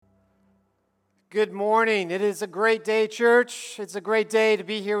Good morning. It is a great day, church. It's a great day to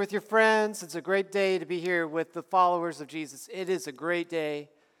be here with your friends. It's a great day to be here with the followers of Jesus. It is a great day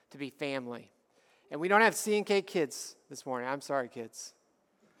to be family. And we don't have C&K kids this morning. I'm sorry, kids.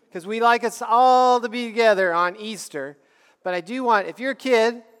 Because we like us all to be together on Easter. But I do want, if you're a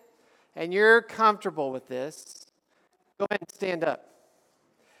kid and you're comfortable with this, go ahead and stand up.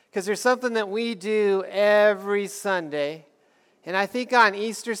 Because there's something that we do every Sunday. And I think on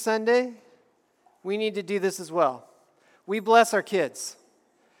Easter Sunday, we need to do this as well. We bless our kids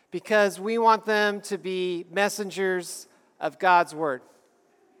because we want them to be messengers of God's word.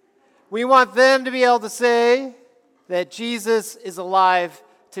 We want them to be able to say that Jesus is alive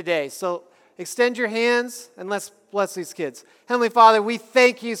today. So extend your hands and let's bless these kids. Heavenly Father, we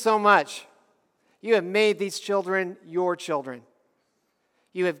thank you so much. You have made these children your children.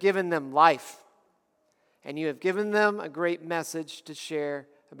 You have given them life, and you have given them a great message to share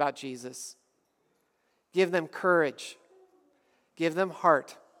about Jesus. Give them courage. Give them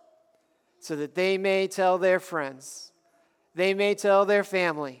heart so that they may tell their friends. They may tell their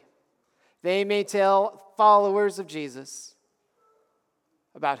family. They may tell followers of Jesus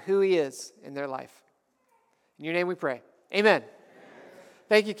about who he is in their life. In your name we pray. Amen.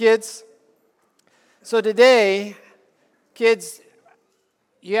 Thank you, kids. So today, kids,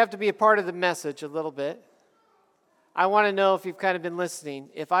 you have to be a part of the message a little bit. I want to know if you've kind of been listening.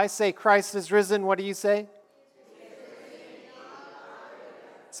 If I say Christ is risen, what do you say?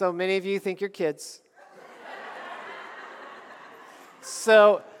 So many of you think you're kids.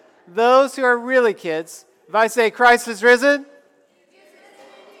 So those who are really kids, if I say Christ is risen,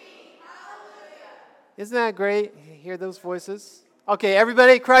 isn't that great? You hear those voices? Okay,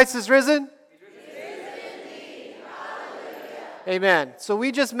 everybody, Christ is risen? Amen. So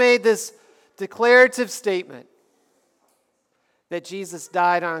we just made this declarative statement that Jesus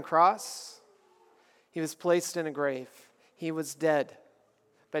died on a cross. He was placed in a grave. He was dead,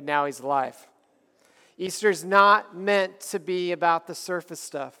 but now he's alive. Easter's not meant to be about the surface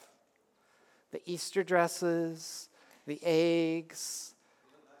stuff. The Easter dresses, the eggs,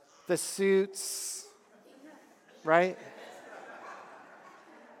 the suits, right?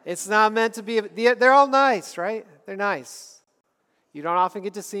 It's not meant to be, they're all nice, right? They're nice. You don't often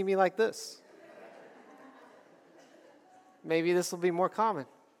get to see me like this. Maybe this will be more common.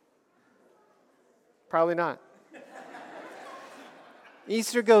 Probably not.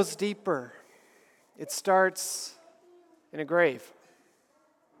 Easter goes deeper. It starts in a grave.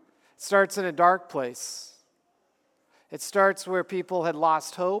 It starts in a dark place. It starts where people had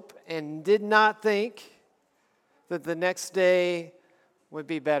lost hope and did not think that the next day would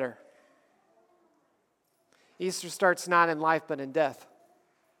be better. Easter starts not in life but in death.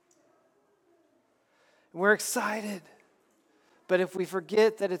 And we're excited. But if we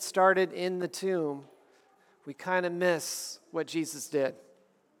forget that it started in the tomb, we kind of miss what Jesus did.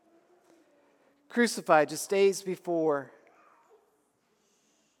 Crucified just days before,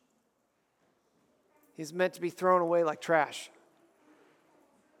 he's meant to be thrown away like trash.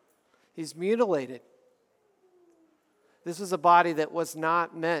 He's mutilated. This was a body that was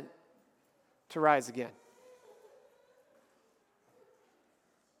not meant to rise again.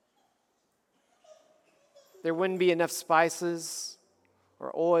 There wouldn't be enough spices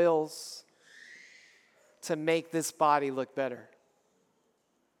or oils to make this body look better.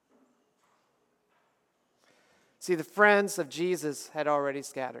 See, the friends of Jesus had already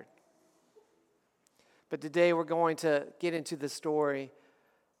scattered. But today we're going to get into the story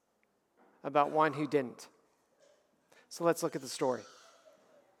about one who didn't. So let's look at the story.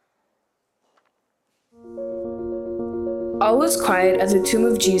 All was quiet at the tomb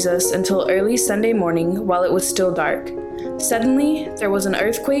of Jesus until early Sunday morning while it was still dark. Suddenly, there was an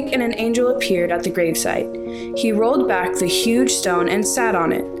earthquake and an angel appeared at the gravesite. He rolled back the huge stone and sat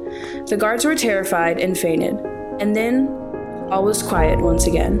on it. The guards were terrified and fainted. And then, all was quiet once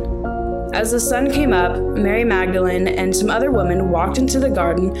again. As the sun came up, Mary Magdalene and some other women walked into the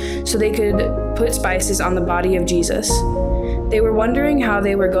garden so they could put spices on the body of Jesus. They were wondering how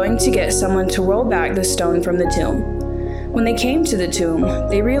they were going to get someone to roll back the stone from the tomb. When they came to the tomb,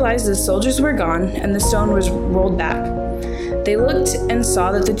 they realized the soldiers were gone and the stone was rolled back. They looked and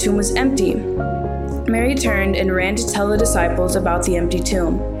saw that the tomb was empty. Mary turned and ran to tell the disciples about the empty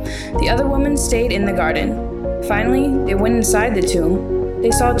tomb. The other women stayed in the garden. Finally, they went inside the tomb.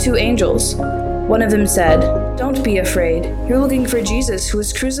 They saw two angels. One of them said, "Don't be afraid. You're looking for Jesus who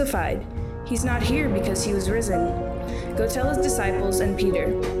was crucified. He's not here because he was risen. Go tell his disciples and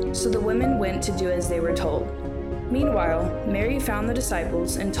Peter." So the women went to do as they were told. Meanwhile, Mary found the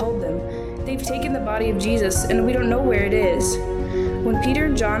disciples and told them, "They've taken the body of Jesus and we don't know where it is." When Peter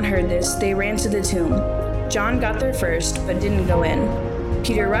and John heard this, they ran to the tomb. John got there first, but didn't go in.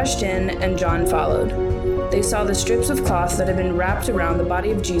 Peter rushed in, and John followed. They saw the strips of cloth that had been wrapped around the body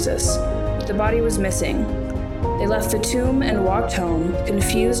of Jesus, but the body was missing. They left the tomb and walked home,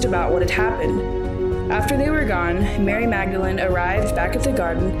 confused about what had happened. After they were gone, Mary Magdalene arrived back at the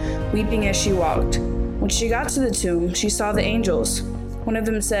garden, weeping as she walked. When she got to the tomb, she saw the angels. One of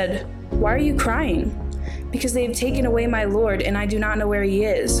them said, "Why are you crying?" "Because they have taken away my Lord, and I do not know where he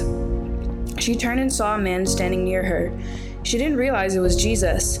is." She turned and saw a man standing near her. She didn't realize it was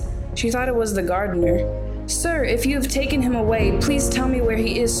Jesus. She thought it was the gardener. "Sir, if you have taken him away, please tell me where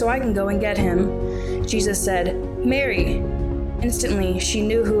he is so I can go and get him." Jesus said, "Mary." Instantly, she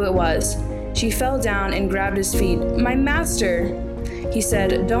knew who it was. She fell down and grabbed his feet. "My master!" He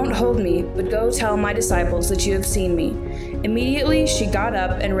said, "Don't hold me, but go tell my disciples that you have seen me." Immediately, she got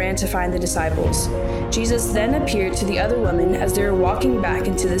up and ran to find the disciples. Jesus then appeared to the other women as they were walking back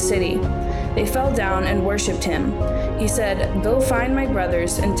into the city. They fell down and worshipped him. He said, "Go find my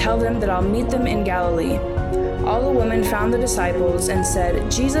brothers and tell them that I'll meet them in Galilee." All the women found the disciples and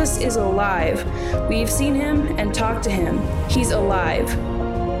said, "Jesus is alive. We've seen him and talked to him. He's alive."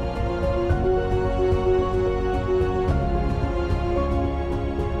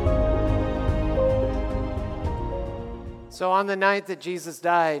 So on the night that Jesus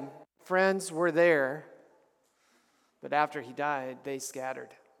died, friends were there, but after he died, they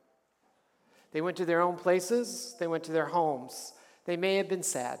scattered. They went to their own places, they went to their homes. They may have been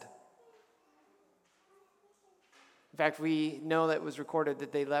sad. In fact, we know that it was recorded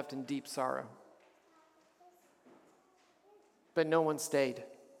that they left in deep sorrow. But no one stayed.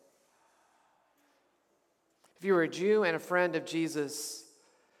 If you were a Jew and a friend of Jesus,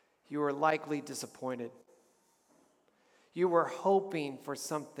 you were likely disappointed. You were hoping for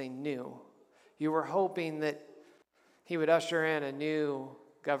something new. You were hoping that he would usher in a new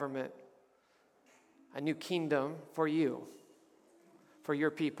government, a new kingdom for you, for your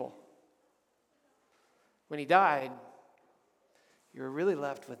people. When he died, you were really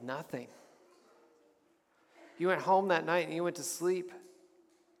left with nothing. You went home that night and you went to sleep,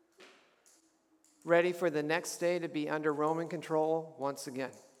 ready for the next day to be under Roman control once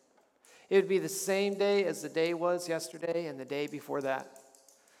again. It would be the same day as the day was yesterday and the day before that.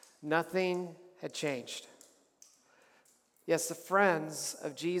 Nothing had changed. Yes, the friends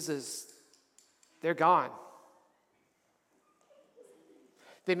of Jesus, they're gone.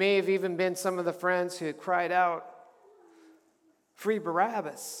 They may have even been some of the friends who had cried out, "Free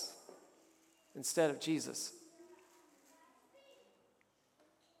Barabbas," instead of Jesus.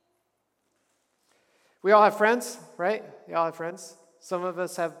 We all have friends, right? We all have friends. Some of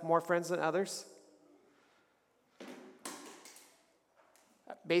us have more friends than others.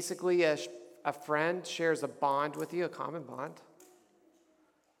 Basically, a friend shares a bond with you, a common bond.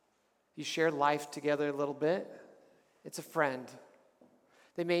 You share life together a little bit. It's a friend.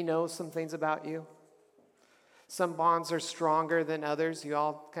 They may know some things about you. Some bonds are stronger than others. You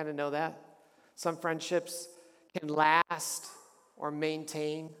all kind of know that. Some friendships can last or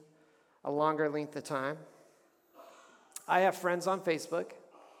maintain a longer length of time. I have friends on Facebook.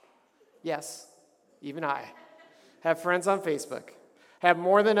 Yes, even I have friends on Facebook. Have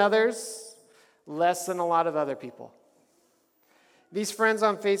more than others, less than a lot of other people. These friends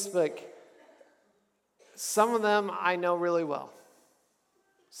on Facebook, some of them I know really well.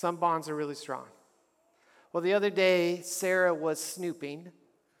 Some bonds are really strong. Well, the other day, Sarah was snooping.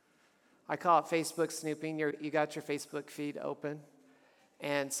 I call it Facebook snooping. You got your Facebook feed open,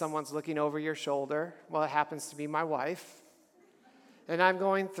 and someone's looking over your shoulder. Well, it happens to be my wife. And I'm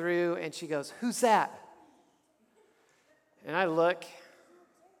going through, and she goes, "Who's that?" And I look.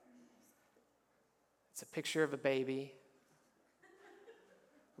 It's a picture of a baby.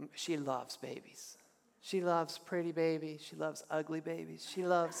 She loves babies. She loves pretty babies. She loves ugly babies. She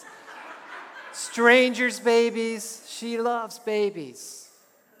loves strangers' babies. She loves babies.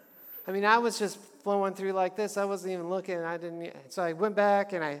 I mean, I was just flowing through like this. I wasn't even looking. So I went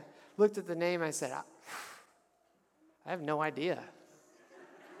back and I looked at the name. I said, I have no idea.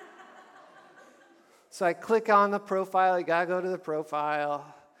 So I click on the profile. You got to go to the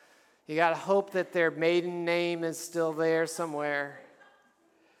profile. You got to hope that their maiden name is still there somewhere.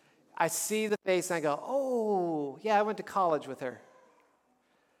 I see the face and I go, "Oh, yeah, I went to college with her."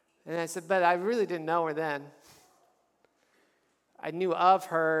 And I said, "But I really didn't know her then. I knew of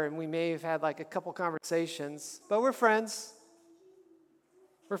her, and we may have had like a couple conversations, but we're friends.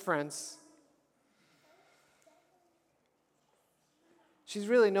 We're friends." She's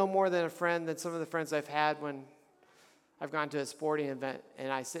really no more than a friend than some of the friends I've had when I've gone to a sporting event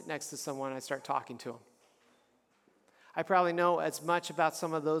and I sit next to someone and I start talking to them. I probably know as much about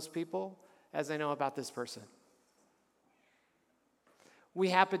some of those people as I know about this person. We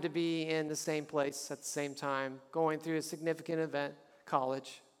happened to be in the same place at the same time, going through a significant event,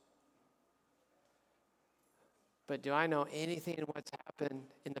 college. But do I know anything in what's happened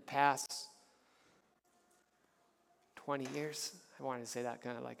in the past 20 years? I wanted to say that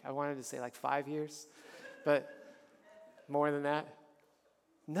kind of like, I wanted to say like 5 years, but more than that?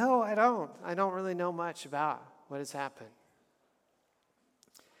 No, I don't. I don't really know much about what has happened.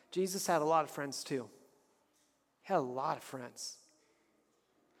 Jesus had a lot of friends too. He had a lot of friends.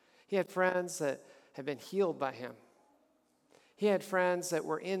 He had friends that had been healed by him. He had friends that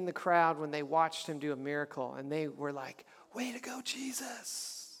were in the crowd when they watched him do a miracle, and they were like, "Way to go,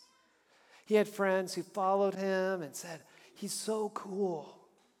 Jesus." He had friends who followed him and said, "He's so cool.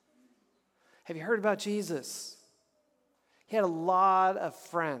 Have you heard about Jesus?" He had a lot of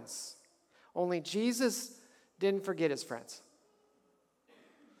friends. Only Jesus didn't forget his friends.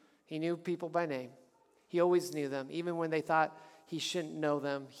 He knew people by name. He always knew them. Even when they thought he shouldn't know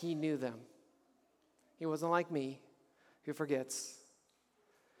them, he knew them. He wasn't like me, who forgets.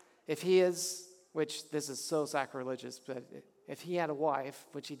 If he is, which this is so sacrilegious, but if he had a wife,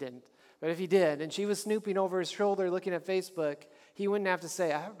 which he didn't, but if he did, and she was snooping over his shoulder looking at Facebook, he wouldn't have to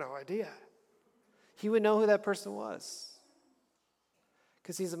say, "I have no idea." He would know who that person was,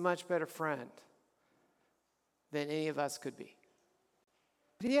 because he's a much better friend than any of us could be.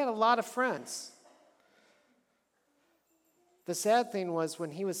 But he had a lot of friends. The sad thing was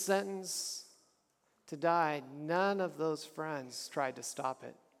when he was sentenced to die, none of those friends tried to stop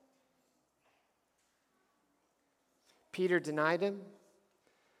it. Peter denied him.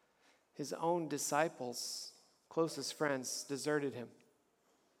 His own disciples, closest friends, deserted him.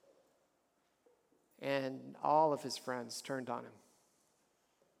 And all of his friends turned on him.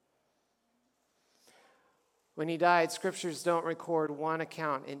 When he died, scriptures don't record one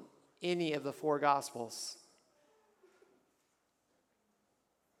account in any of the 4 Gospels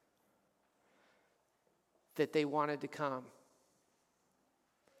that they wanted to come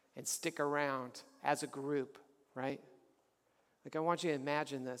and stick around as a group, right? Like, I want you to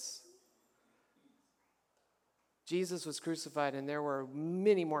imagine this. Jesus was crucified, and there were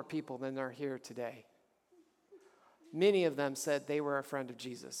many more people than are here today. Many of them said they were a friend of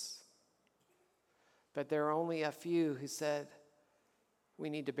Jesus. But there are only a few who said, "We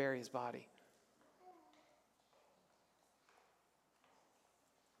need to bury his body."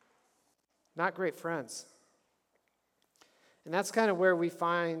 Not great friends. And that's kind of where we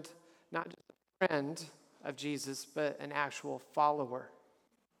find not just a friend of Jesus, but an actual follower.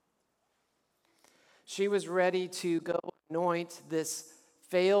 She was ready to go anoint this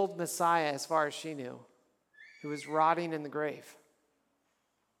failed Messiah, as far as she knew, who was rotting in the grave.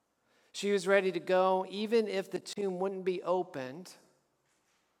 She was ready to go, even if the tomb wouldn't be opened.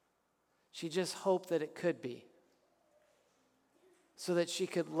 She just hoped that it could be, so that she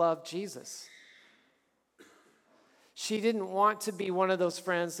could love Jesus. She didn't want to be one of those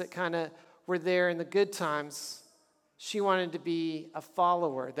friends that kind of were there in the good times. She wanted to be a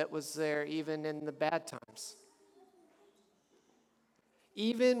follower that was there even in the bad times.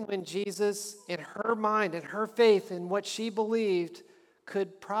 Even when Jesus, in her mind, in her faith, in what she believed,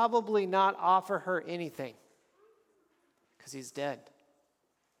 could probably not offer her anything because he's dead.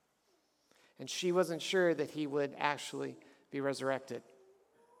 And she wasn't sure that he would actually be resurrected.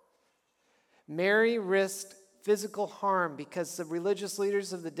 Mary risked physical harm because the religious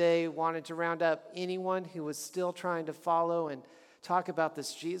leaders of the day wanted to round up anyone who was still trying to follow and talk about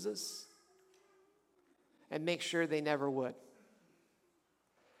this Jesus and make sure they never would,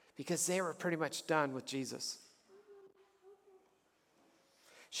 because they were pretty much done with Jesus.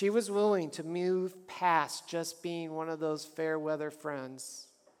 She was willing to move past just being one of those fair weather friends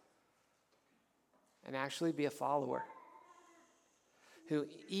and actually be a follower who,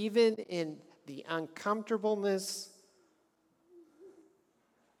 even in the uncomfortableness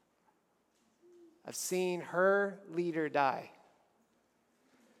of seeing her leader die,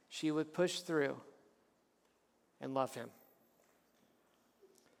 she would push through and love him.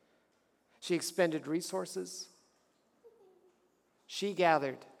 She expended resources. She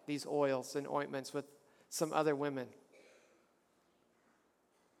gathered these oils and ointments with some other women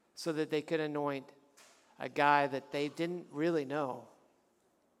so that they could anoint a guy that they didn't really know,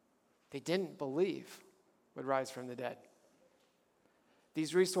 they didn't believe would rise from the dead.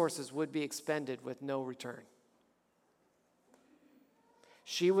 These resources would be expended with no return.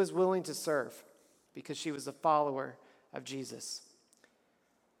 She was willing to serve because she was a follower of Jesus.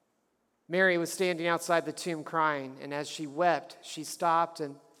 Mary was standing outside the tomb crying, and as she wept, she stopped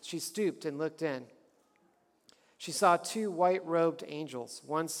and she stooped and looked in. she saw two white-robed angels,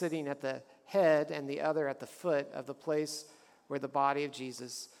 one sitting at the head and the other at the foot of the place where the body of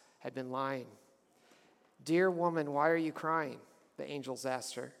Jesus had been lying. "Dear woman, why are you crying?" the angels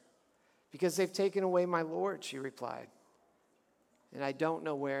asked her. "Because they've taken away my Lord," she replied, "and I don't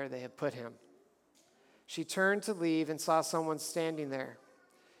know where they have put him." She turned to leave and saw someone standing there.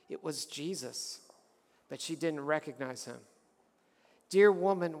 It was Jesus, but she didn't recognize him. "Dear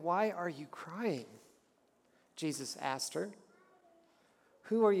woman, why are you crying?" Jesus asked her.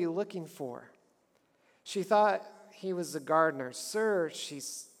 "Who are you looking for?" She thought he was the gardener. "Sir," she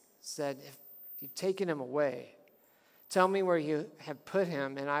said, "if you've taken him away, tell me where you have put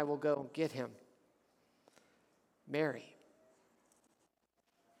him, and I will go get him." "Mary,"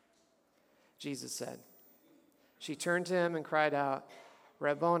 Jesus said. She turned to him and cried out,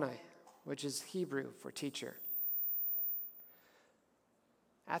 "Rabboni," which is Hebrew for teacher.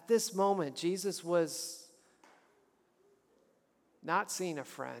 At this moment, Jesus was not seeing a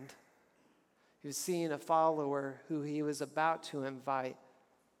friend. He was seeing a follower who he was about to invite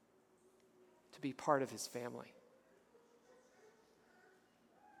to be part of his family.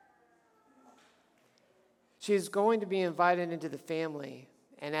 She was going to be invited into the family,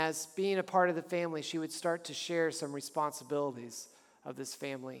 and as being a part of the family, she would start to share some responsibilities of this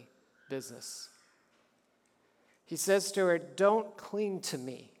family business. He says to her, "Don't cling to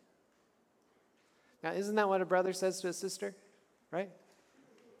me." Now, isn't that what a brother says to a sister? Right?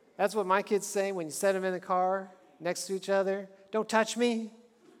 That's what my kids say when you set them in the car next to each other. "Don't touch me."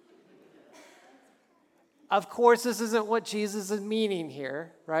 Of course, this isn't what Jesus is meaning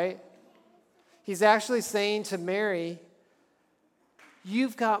here, right? He's actually saying to Mary,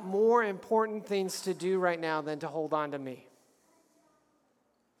 you've got more important things to do right now than to hold on to me.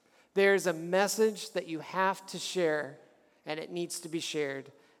 There's a message that you have to share, and it needs to be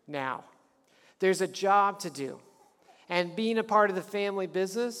shared now. There's a job to do. And being a part of the family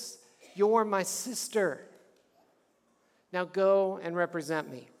business, you're my sister. Now go and represent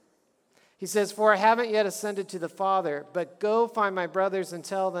me. He says, "For I haven't yet ascended to the Father, but go find my brothers and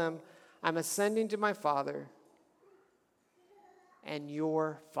tell them, I'm ascending to my Father and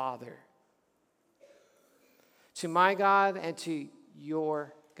your Father, to my God and to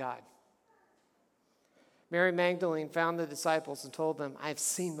your God." Mary Magdalene found the disciples and told them, "I've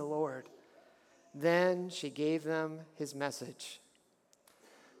seen the Lord." Then she gave them his message,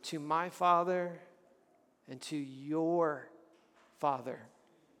 "To my Father and to your Father."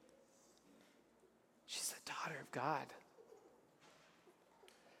 She's a daughter of God.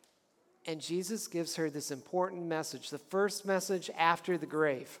 And Jesus gives her this important message, the first message after the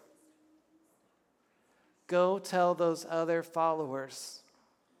grave. Go tell those other followers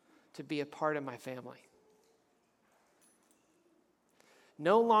to be a part of my family.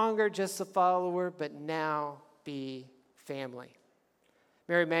 No longer just a follower, but now be family.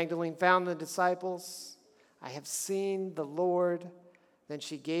 Mary Magdalene found the disciples. "I have seen the Lord." Then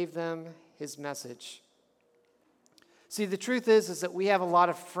she gave them his message. See, the truth is that we have a lot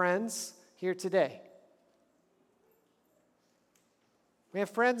of friends here today. We have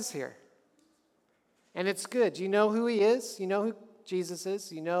friends here. And it's good. You know who he is? You know who Jesus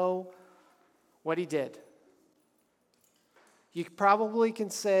is? You know what he did. You probably can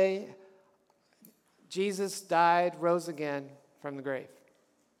say, Jesus died, rose again from the grave.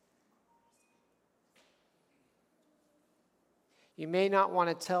 You may not want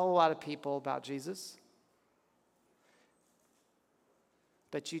to tell a lot of people about Jesus,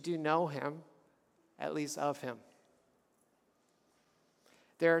 but you do know him, at least of him.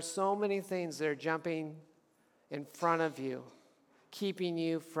 There are so many things that are jumping in front of you, keeping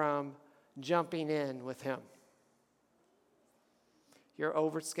you from jumping in with him. You're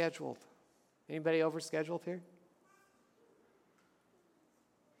overscheduled. Anybody overscheduled here?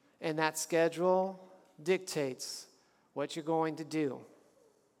 And that schedule dictates what you're going to do.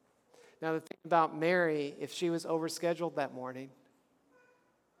 Now, the thing about Mary, if she was overscheduled that morning,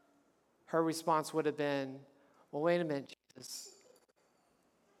 her response would have been, "Well, wait a minute, Jesus.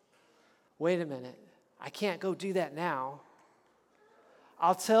 Wait a minute. I can't go do that now.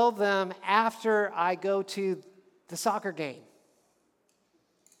 I'll tell them after I go to the soccer game."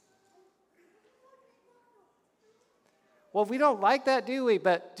 Well, we don't like that, do we?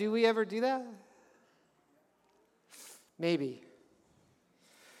 But do we ever do that? Maybe.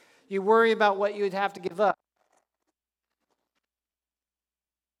 You worry about what you would have to give up.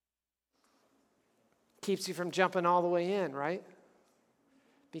 Keeps you from jumping all the way in, right?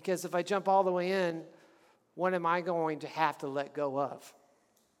 Because if I jump all the way in, what am I going to have to let go of?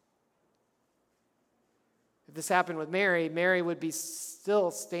 If this happened with Mary, Mary would be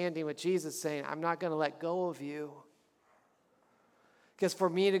still standing with Jesus saying, I'm not going to let go of you. Because for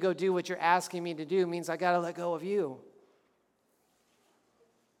me to go do what you're asking me to do means I got to let go of you.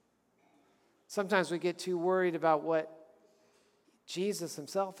 Sometimes we get too worried about what Jesus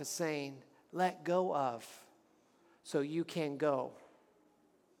himself is saying, let go of, so you can go.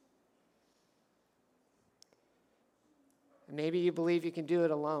 And maybe you believe you can do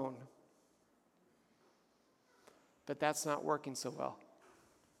it alone, but that's not working so well.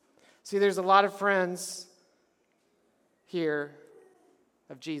 See, there's a lot of friends here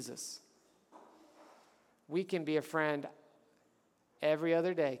of Jesus. We can be a friend every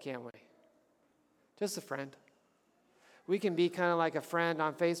other day, can't we? Just a friend. We can be kind of like a friend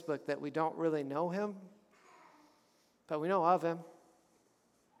on Facebook that we don't really know him, but we know of him.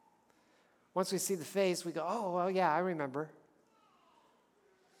 Once we see the face, we go, oh, well, yeah, I remember.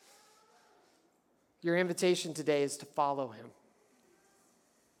 Your invitation today is to follow him.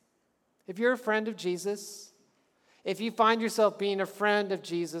 If you're a friend of Jesus, if you find yourself being a friend of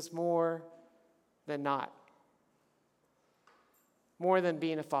Jesus more than not, more than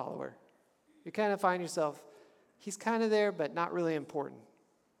being a follower, you kind of find yourself, he's kind of there, but not really important.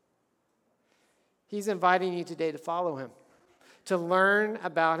 He's inviting you today to follow him, to learn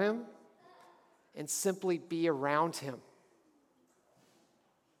about him, and simply be around him.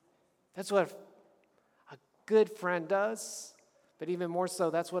 That's what a good friend does, but even more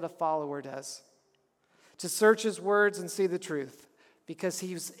so, that's what a follower does. To search his words and see the truth, because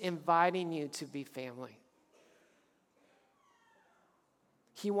he's inviting you to be family.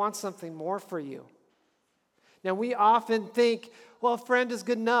 He wants something more for you. Now, we often think, well, a friend is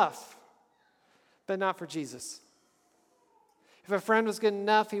good enough, but not for Jesus. If a friend was good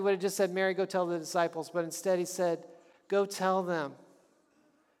enough, he would have just said, Mary, go tell the disciples. But instead, he said, go tell them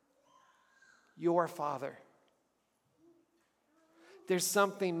your Father. There's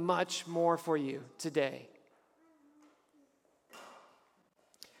something much more for you today.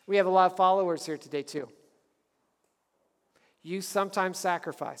 We have a lot of followers here today, too. You sometimes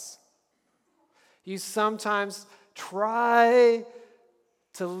sacrifice. You sometimes try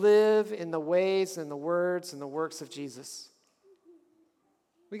to live in the ways and the words and the works of Jesus.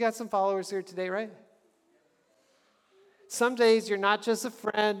 We got some followers here today, right? Some days you're not just a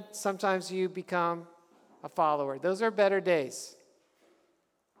friend, sometimes you become a follower. Those are better days.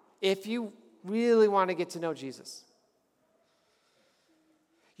 If you really want to get to know Jesus,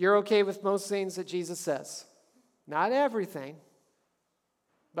 you're okay with most things that Jesus says. Not everything,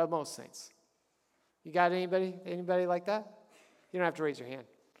 but most things. You got anybody like that? You don't have to raise your hand.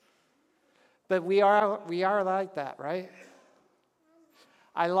 But we are like that, right?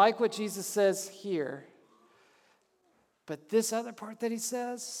 I like what Jesus says here, but this other part that he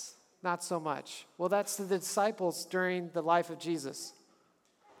says, not so much. Well, that's the disciples during the life of Jesus.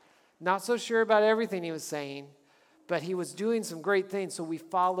 Not so sure about everything he was saying, but he was doing some great things, so we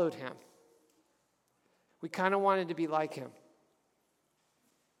followed him. We kind of wanted to be like him.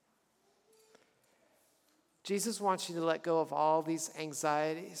 Jesus wants you to let go of all these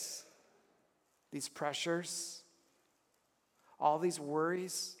anxieties, these pressures, all these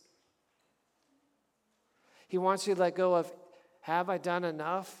worries. He wants you to let go of, have I done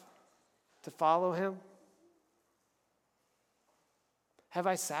enough to follow him? Have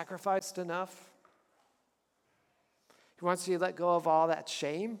I sacrificed enough? He wants you to let go of all that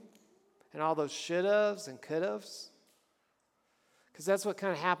shame and all those should-haves and could-haves. Because that's what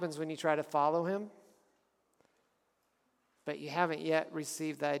kind of happens when you try to follow him. But you haven't yet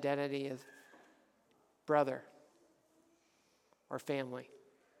received the identity of brother or family.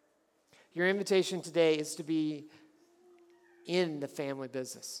 Your invitation today is to be in the family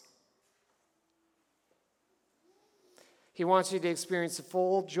business. He wants you to experience the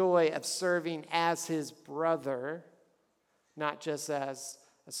full joy of serving as his brother, not just as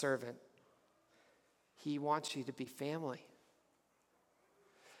a servant. He wants you to be family.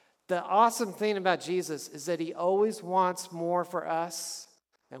 The awesome thing about Jesus is that he always wants more for us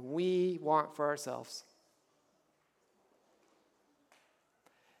than we want for ourselves.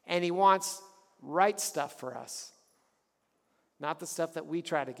 And he wants right stuff for us, not the stuff that we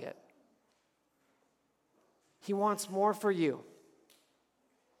try to get. He wants more for you.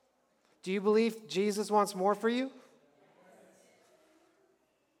 Do you believe Jesus wants more for you?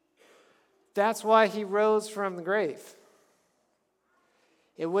 That's why he rose from the grave.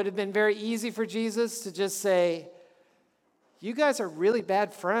 It would have been very easy for Jesus to just say, you guys are really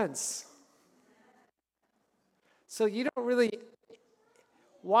bad friends. So you don't really,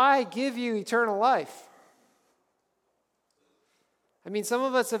 why give you eternal life? I mean, some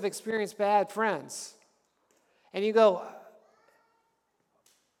of us have experienced bad friends. And you go,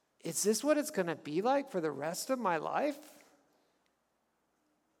 is this what it's going to be like for the rest of my life?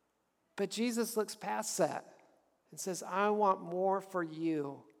 But Jesus looks past that and says, I want more for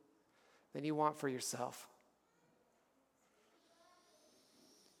you than you want for yourself.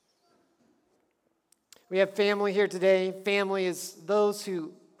 We have family here today. Family is those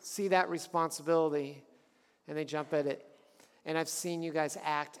who see that responsibility and they jump at it. And I've seen you guys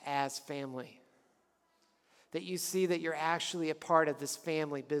act as family. That you see that you're actually a part of this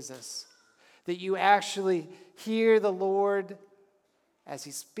family business. That you actually hear the Lord as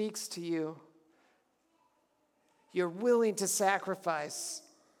he speaks to you. You're willing to sacrifice,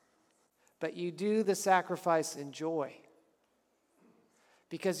 but you do the sacrifice in joy.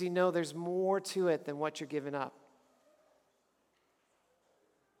 Because you know there's more to it than what you're giving up.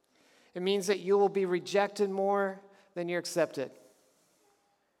 It means that you will be rejected more than you're accepted.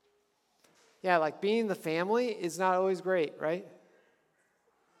 Yeah, like being the family is not always great, right?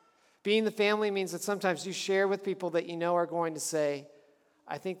 Being the family means that sometimes you share with people that you know are going to say,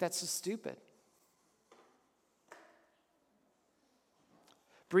 I think that's just stupid.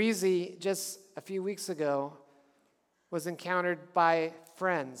 Breezy, just a few weeks ago, was encountered by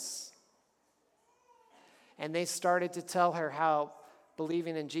friends. And they started to tell her how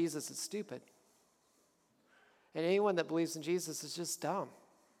believing in Jesus is stupid. And anyone that believes in Jesus is just dumb.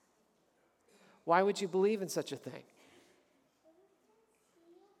 Why would you believe in such a thing?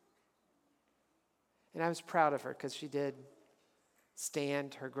 And I was proud of her because she did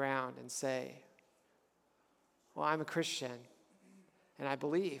stand her ground and say, well, I'm a Christian and I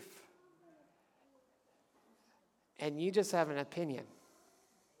believe. And you just have an opinion.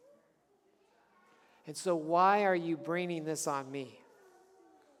 And so why are you bringing this on me?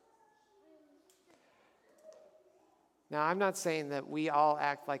 Now, I'm not saying that we all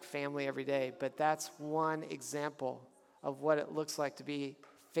act like family every day, but that's one example of what it looks like to be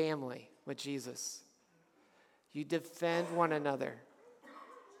family with Jesus. You defend one another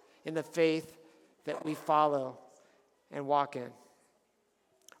in the faith that we follow and walk in.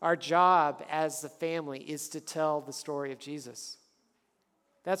 Our job as the family is to tell the story of Jesus.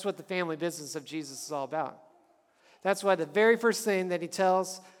 That's what the family business of Jesus is all about. That's why the very first thing that he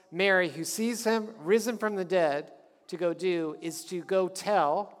tells Mary, who sees him risen from the dead, to go do is to go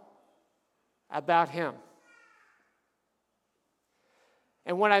tell about him.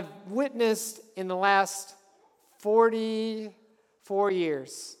 And what I've witnessed in the last 44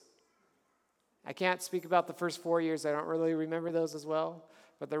 years, I can't speak about the first 4 years, I don't really remember those as well,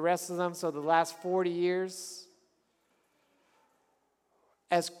 but the rest of them, so the last 40 years,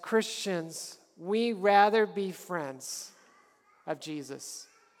 as Christians, we rather be friends of Jesus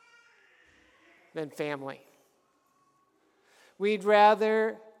than family. We'd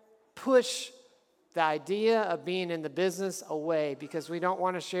rather push the idea of being in the business away because we don't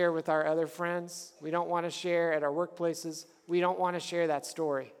want to share with our other friends. We don't want to share at our workplaces. We don't want to share that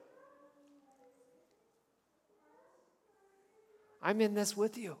story. I'm in this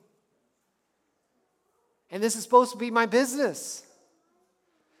with you. And this is supposed to be my business.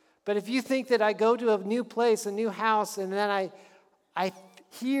 But if you think that I go to a new place, a new house, and then I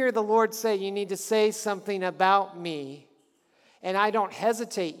hear the Lord say, you need to say something about me, and I don't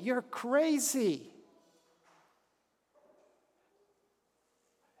hesitate, you're crazy.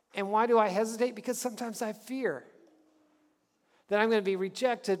 And why do I hesitate? Because sometimes I fear that I'm going to be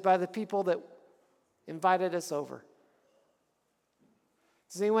rejected by the people that invited us over.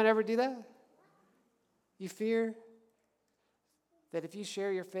 Does anyone ever do that? You fear that if you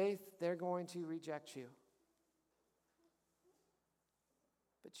share your faith, they're going to reject you.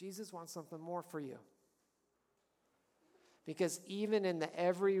 But Jesus wants something more for you. Because even in the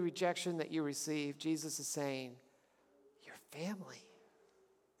every rejection that you receive, Jesus is saying, you're family.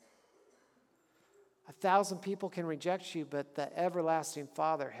 1,000 people can reject you, but the everlasting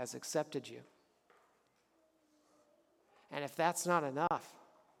Father has accepted you. And if that's not enough,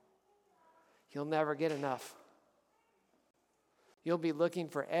 you'll never get enough. You'll be looking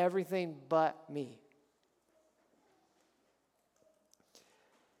for everything but me.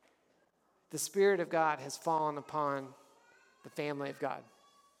 The Spirit of God has fallen upon the family of God.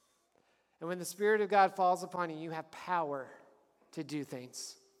 And when the Spirit of God falls upon you, you have power to do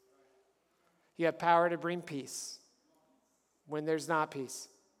things. You have power to bring peace when there's not peace.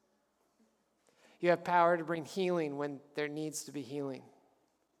 You have power to bring healing when there needs to be healing.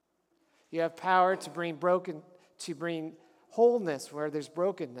 You have power to bring wholeness where there's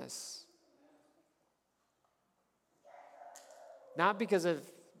brokenness. Not because of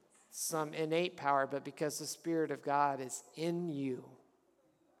some innate power, but because the Spirit of God is in you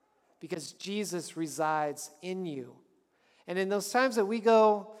because Jesus resides in you. And in those times that we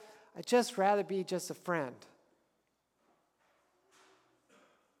go, I'd just rather be just a friend.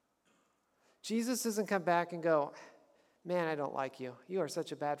 Jesus doesn't come back and go, man, I don't like you. You are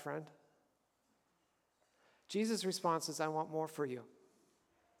such a bad friend. Jesus' response is, I want more for you.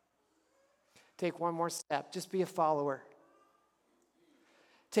 Take one more step. Just be a follower.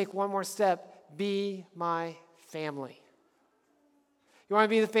 Take one more step. Be my family. You want to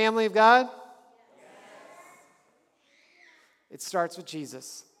be the family of God? Yes. It starts with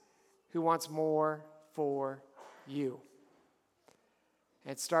Jesus, who wants more for you.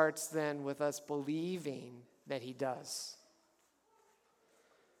 It starts then with us believing that he does.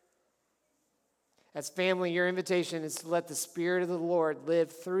 As family, your invitation is to let the Spirit of the Lord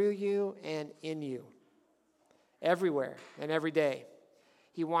live through you and in you, everywhere and every day.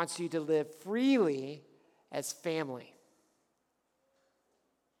 He wants you to live freely as family.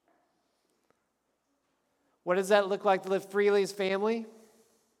 What does that look like to live freely as family?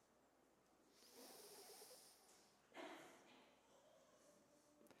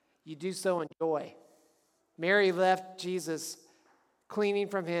 You do so in joy. Mary left Jesus cleaning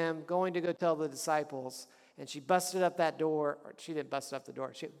from him, going to go tell the disciples, and she busted up that door. Or she didn't bust up the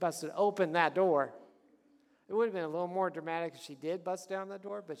door. She busted open that door. It would have been a little more dramatic if she did bust down that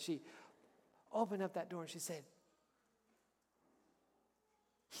door, but she opened up that door and she said,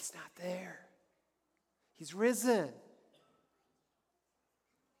 he's not there. He's risen.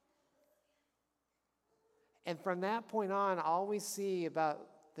 And from that point on, all we see about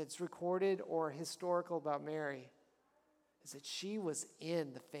that's recorded or historical about Mary is that she was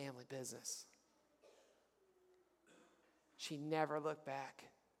in the family business. She never looked back.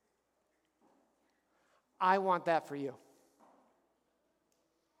 I want that for you.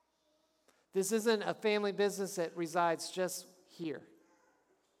 This isn't a family business that resides just here.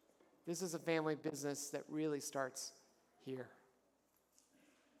 This is a family business that really starts here.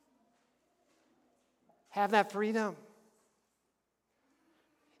 Have that freedom.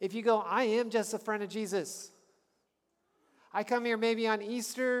 If you go, I am just a friend of Jesus. I come here maybe on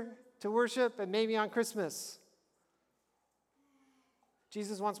Easter to worship and maybe on Christmas.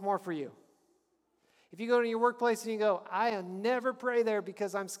 Jesus wants more for you. If you go to your workplace and you go, I never pray there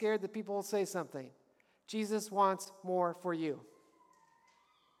because I'm scared that people will say something. Jesus wants more for you.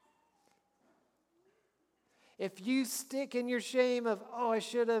 If you stick in your shame of, I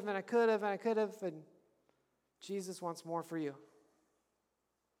should have and I could have and I could have, and Jesus wants more for you.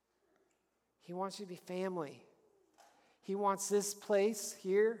 He wants you to be family. He wants this place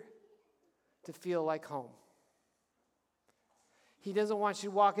here to feel like home. He doesn't want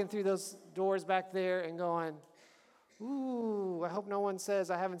you walking through those doors back there and going, ooh, I hope no one says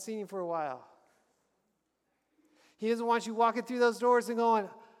I haven't seen you for a while. He doesn't want you walking through those doors and going,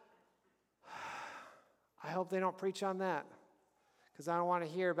 I hope they don't preach on that because I don't want to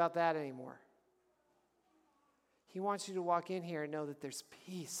hear about that anymore. He wants you to walk in here and know that there's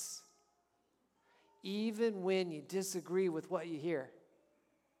peace. Even when you disagree with what you hear,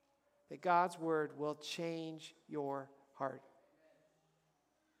 that God's word will change your heart.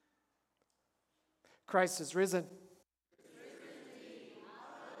 Christ is risen.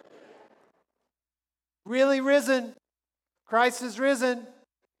 Really risen. Christ is risen.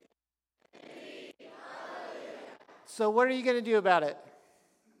 So what are you going to do about it?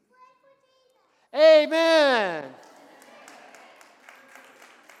 Amen.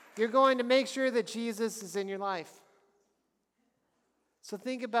 You're going to make sure that Jesus is in your life. So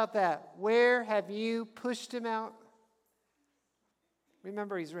think about that. Where have you pushed him out?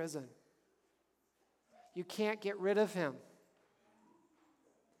 Remember, he's risen. You can't get rid of him.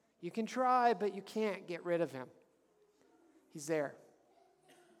 You can try, but you can't get rid of him. He's there.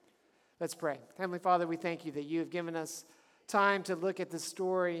 Let's pray. Heavenly Father, we thank you that you have given us time to look at the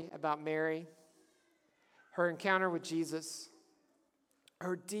story about Mary, her encounter with Jesus,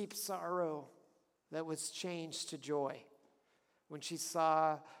 her deep sorrow that was changed to joy when she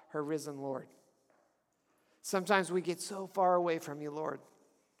saw her risen Lord. Sometimes we get so far away from you, Lord.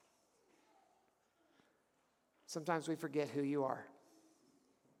 Sometimes we forget who you are.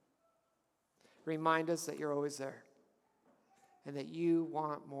 Remind us that you're always there and that you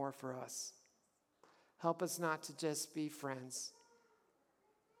want more for us. Help us not to just be friends.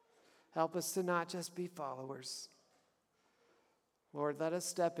 Help us to not just be followers. Lord, let us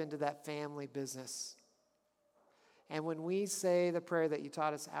step into that family business. And when we say the prayer that you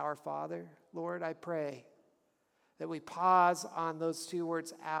taught us, Our Father, Lord, I pray that we pause on those two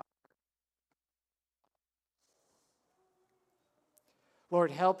words, Our.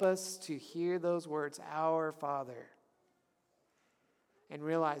 Lord, help us to hear those words, Our Father, and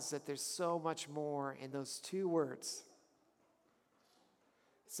realize that there's so much more in those two words.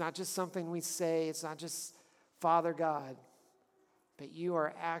 It's not just something we say, it's not just Father God, but you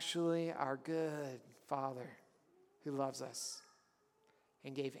are actually our good Father who loves us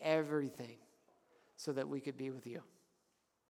and gave everything so that we could be with you.